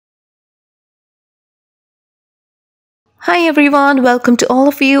Hi everyone, welcome to all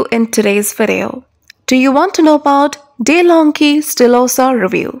of you in today's video. Do you want to know about Delonghi Stilosa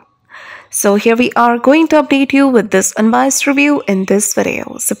review? So here we are going to update you with this unbiased review in this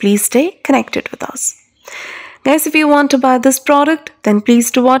video. So please stay connected with us. Guys, if you want to buy this product, then please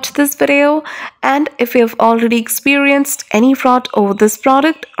do watch this video. And if you have already experienced any fraud over this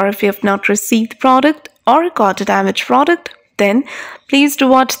product, or if you have not received the product or got a damaged product, then please do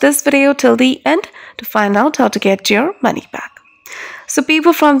watch this video till the end to find out how to get your money back. So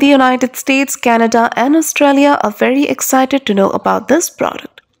people from the United States, Canada and Australia are very excited to know about this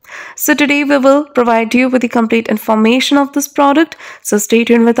product. So today we will provide you with the complete information of this product. So stay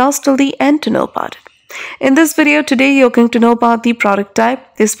tuned with us till the end to know about it. In this video today, you're going to know about the product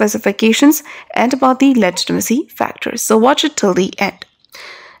type, the specifications and about the legitimacy factors. So watch it till the end.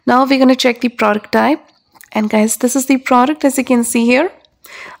 Now we're going to check the product type. And guys, this is the product as you can see here.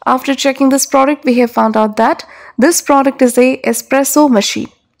 After checking this product, we have found out that this product is a espresso machine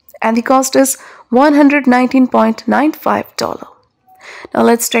and the cost is $119.95. Now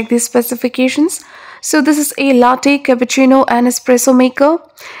let's check the specifications. So this is a latte, cappuccino and espresso maker.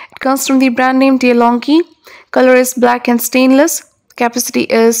 It comes from the brand name Delonghi. Color is black and stainless. Capacity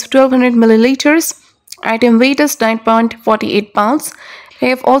is 1200 milliliters. Item weight is 9.48 pounds. They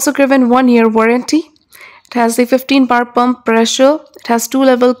have also given 1 year warranty. It has a 15 bar pump pressure. It has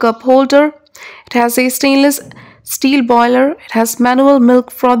 2-level cup holder. It has a stainless steel boiler. It has manual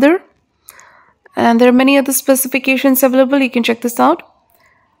milk frother. And there are many other specifications available. You can check this out.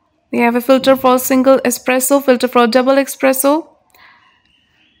 We have a filter for single espresso, filter for double espresso.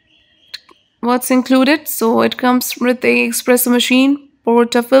 What's included? So it comes with a espresso machine,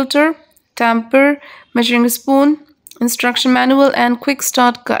 porta filter, tamper, measuring spoon, instruction manual and quick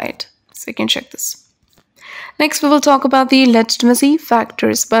start guide. So you can check this. Next, we will talk about the legitimacy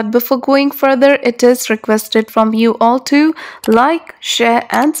factors. But before going further, it is requested from you all to like, share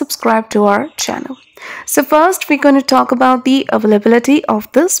and subscribe to our channel. So first, we're going to talk about the availability of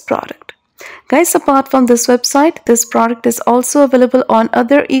this product. Guys, apart from this website, this product is also available on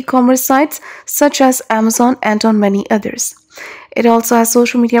other e-commerce sites such as Amazon and on many others. It also has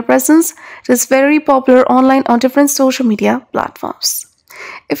social media presence. It is very popular online on different social media platforms.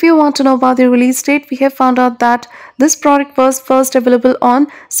 If you want to know about the release date, we have found out that this product was first available on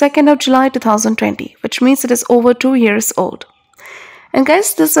 2nd of July 2020, which means it is over 2 years old. And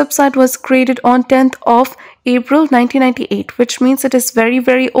guys, this website was created on 10th of April 1998, which means it is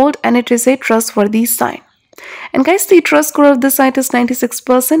very old and it is a trustworthy sign. And guys, the trust score of this site is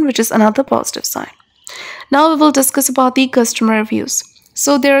 96%, which is another positive sign. Now we will discuss about the customer reviews.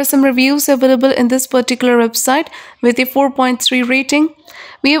 So there are some reviews available in this particular website with a 4.3 rating.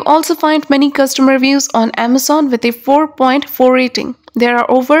 We have also found many customer reviews on Amazon with a 4.4 rating. There are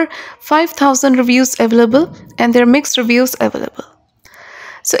over 5,000 reviews available and there are mixed reviews available.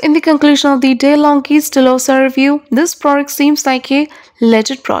 So in the conclusion of the Delonghi Stilosa review, this product seems like a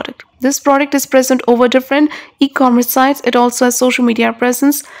legit product. This product is present over different e-commerce sites. It also has social media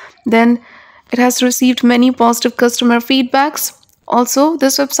presence. Then it has received many positive customer feedbacks. Also,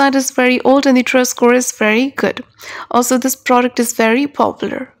 this website is very old and the trust score is very good. Also, this product is very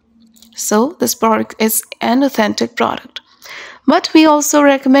popular. So, this product is an authentic product. But we also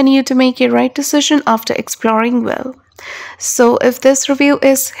recommend you to make a right decision after exploring well. So, if this review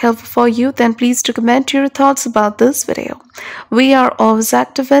is helpful for you, then please do comment your thoughts about this video. We are always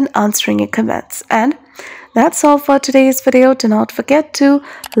active in answering your comments. And that's all for today's video. Do not forget to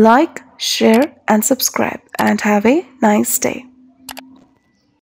like, share and subscribe. And have a nice day.